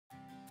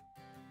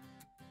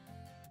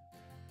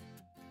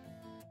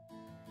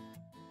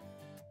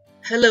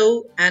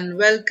Hello and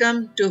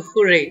welcome to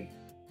Hooray!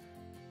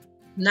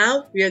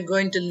 Now we are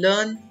going to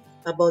learn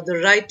about the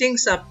writing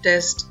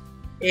subtest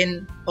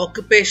in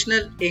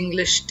Occupational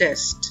English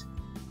Test.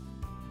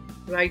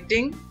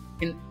 Writing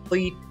in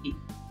OET.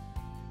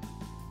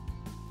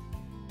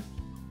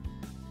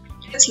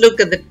 Let's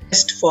look at the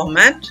test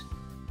format.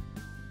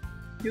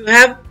 You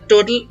have a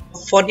total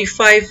of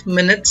 45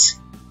 minutes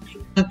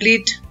to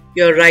complete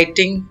your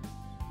writing.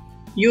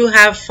 You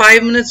have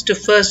 5 minutes to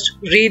first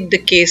read the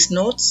case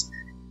notes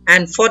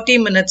and 40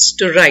 minutes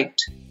to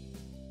write.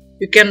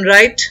 You can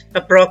write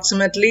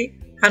approximately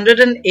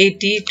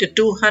 180 to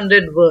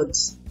 200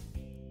 words.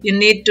 You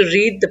need to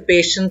read the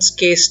patient's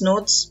case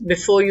notes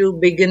before you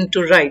begin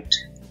to write.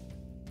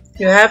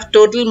 You have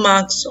total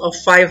marks of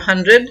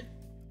 500,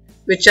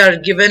 which are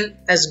given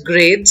as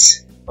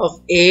grades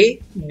of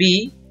A,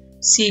 B,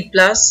 C+,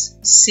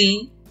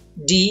 C,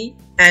 D,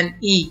 and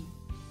E.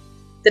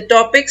 The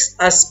topics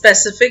are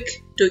specific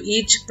to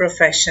each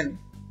profession.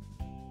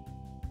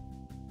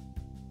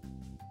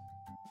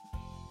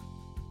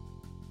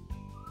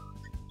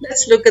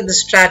 Let's look at the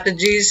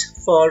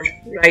strategies for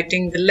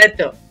writing the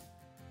letter.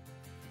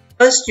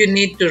 First, you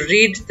need to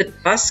read the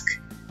task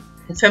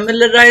and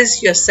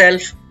familiarize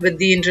yourself with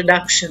the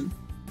introduction.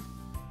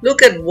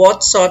 Look at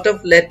what sort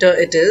of letter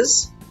it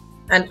is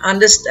and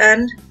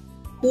understand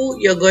who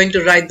you're going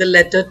to write the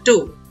letter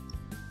to.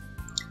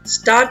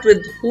 Start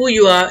with who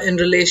you are in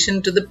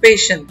relation to the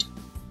patient.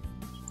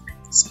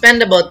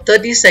 Spend about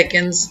 30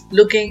 seconds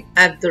looking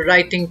at the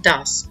writing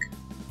task.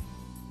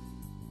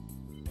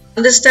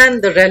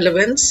 Understand the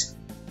relevance.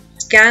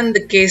 Scan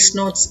the case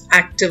notes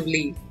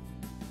actively.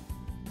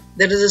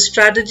 There is a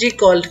strategy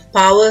called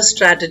POWER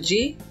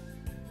strategy.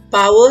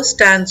 POWER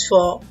stands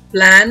for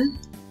plan,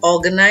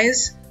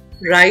 organize,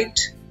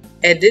 write,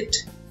 edit,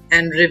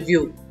 and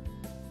review.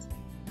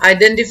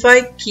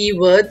 Identify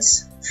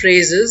keywords,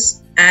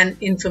 phrases, and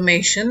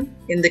information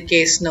in the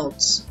case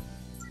notes.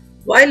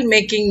 While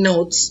making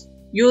notes,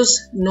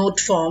 use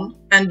note form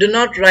and do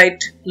not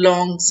write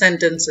long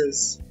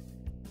sentences.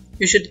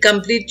 You should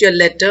complete your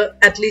letter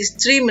at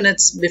least 3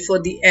 minutes before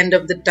the end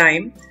of the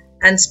time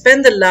and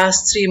spend the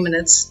last 3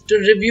 minutes to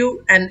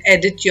review and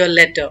edit your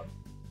letter.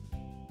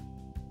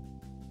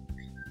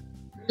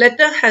 The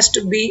letter has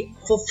to be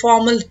of a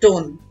formal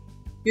tone.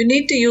 You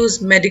need to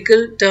use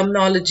medical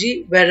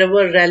terminology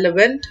wherever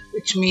relevant,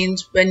 which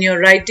means when you're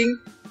writing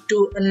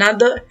to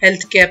another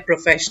healthcare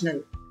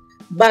professional.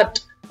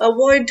 But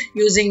avoid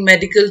using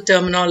medical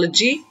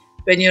terminology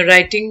when you're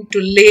writing to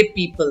lay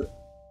people.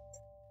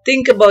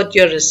 Think about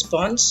your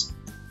response.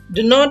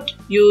 Do not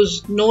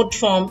use note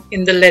form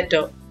in the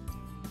letter.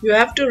 You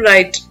have to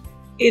write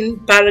in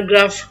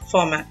paragraph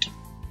format.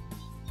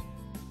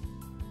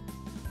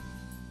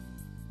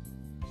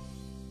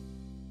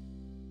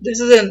 This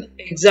is an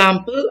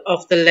example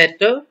of the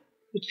letter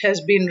which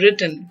has been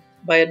written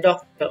by a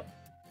doctor.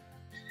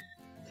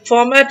 The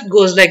format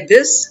goes like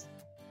this.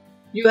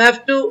 You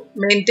have to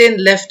maintain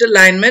left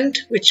alignment,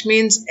 which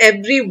means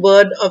every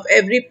word of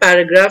every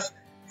paragraph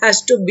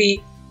has to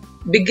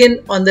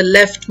begin on the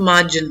left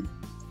margin.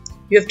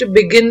 You have to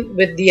begin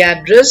with the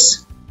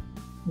address,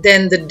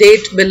 then the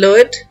date below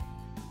it,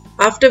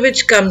 after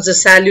which comes the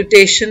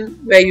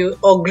salutation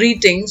or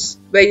greetings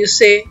where you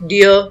say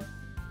dear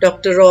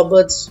Dr.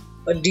 Roberts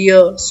or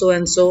dear so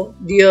and so,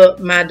 dear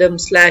madam /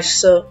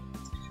 sir.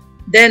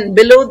 Then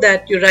below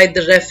that you write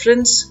the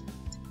reference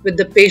with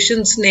the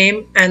patient's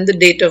name and the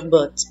date of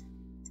birth.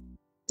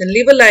 Then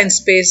leave a line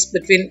space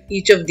between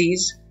each of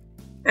these,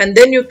 and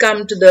then you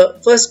come to the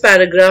first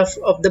paragraph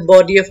of the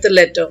body of the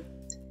letter.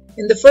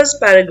 In the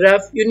first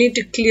paragraph, you need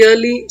to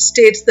clearly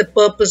state the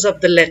purpose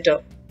of the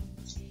letter.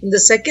 In the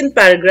second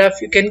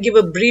paragraph, you can give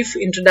a brief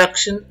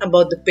introduction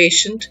about the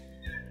patient,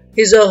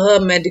 his or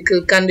her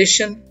medical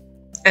condition,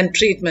 and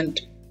treatment.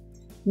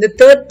 In the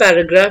third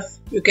paragraph,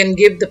 you can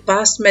give the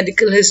past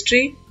medical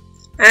history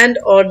and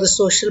or the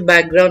social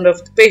background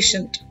of the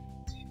patient.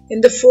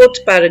 In the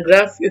fourth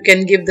paragraph, you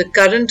can give the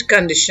current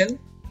condition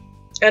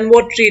and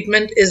what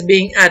treatment is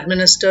being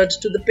administered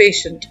to the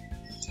patient.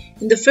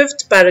 In the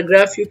fifth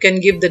paragraph, you can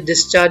give the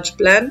discharge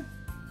plan,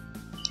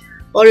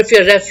 or if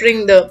you're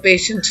referring the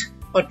patient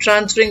or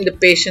transferring the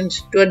patient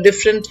to a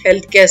different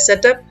healthcare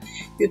setup,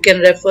 you can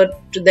refer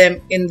to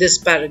them in this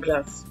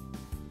paragraph.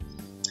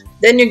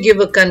 Then you give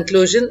a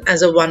conclusion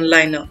as a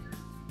one-liner.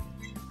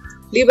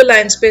 Leave a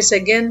line space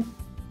again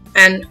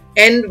and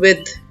end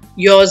with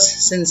yours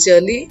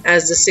sincerely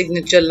as the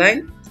signature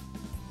line.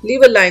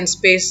 Leave a line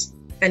space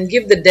and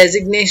give the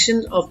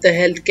designation of the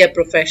healthcare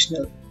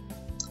professional,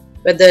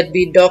 whether it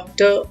be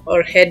doctor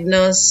or head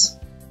nurse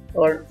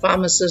or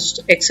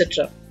pharmacist,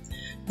 etc.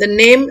 The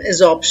name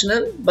is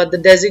optional, but the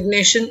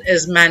designation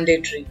is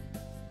mandatory.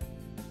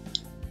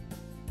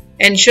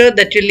 Ensure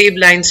that you leave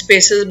line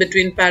spaces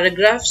between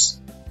paragraphs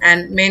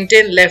and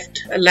maintain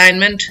left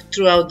alignment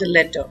throughout the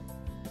letter.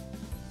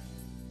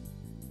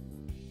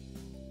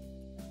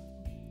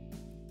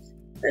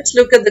 Let's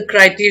look at the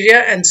criteria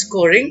and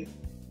scoring.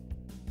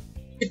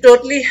 You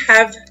totally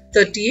have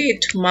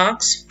 38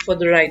 marks for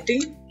the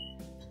writing.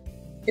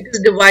 It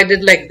is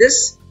divided like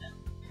this.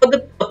 For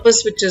the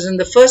purpose which is in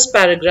the first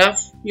paragraph,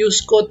 you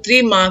score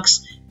 3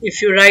 marks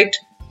if you write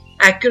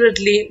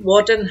accurately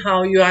what and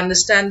how you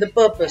understand the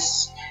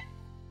purpose.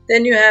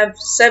 Then you have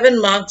 7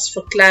 marks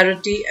for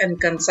clarity and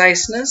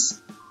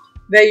conciseness,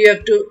 where you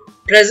have to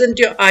present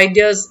your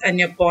ideas and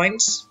your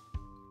points.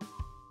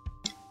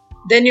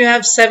 Then you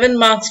have 7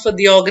 marks for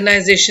the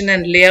organization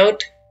and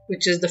layout,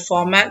 which is the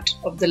format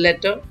of the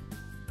letter.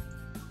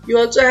 You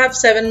also have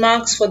 7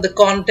 marks for the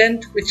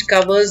content, which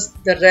covers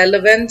the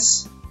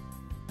relevance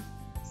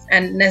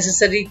and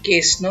necessary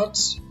case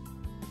notes.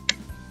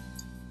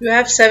 You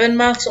have 7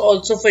 marks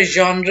also for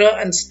genre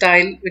and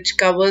style, which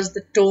covers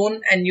the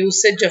tone and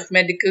usage of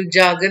medical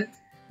jargon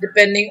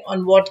depending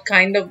on what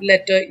kind of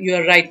letter you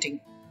are writing.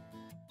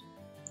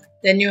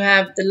 Then you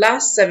have the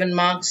last 7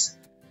 marks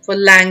for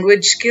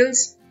language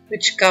skills,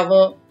 which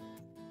cover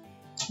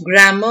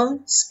grammar,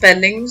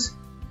 spellings,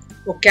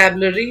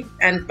 vocabulary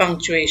and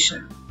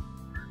punctuation.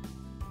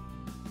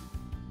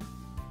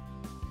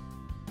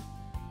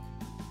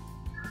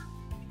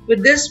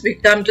 With this, we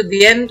come to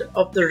the end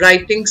of the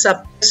writing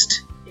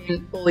subtest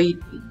in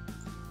OET.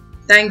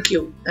 Thank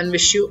you and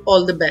wish you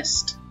all the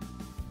best.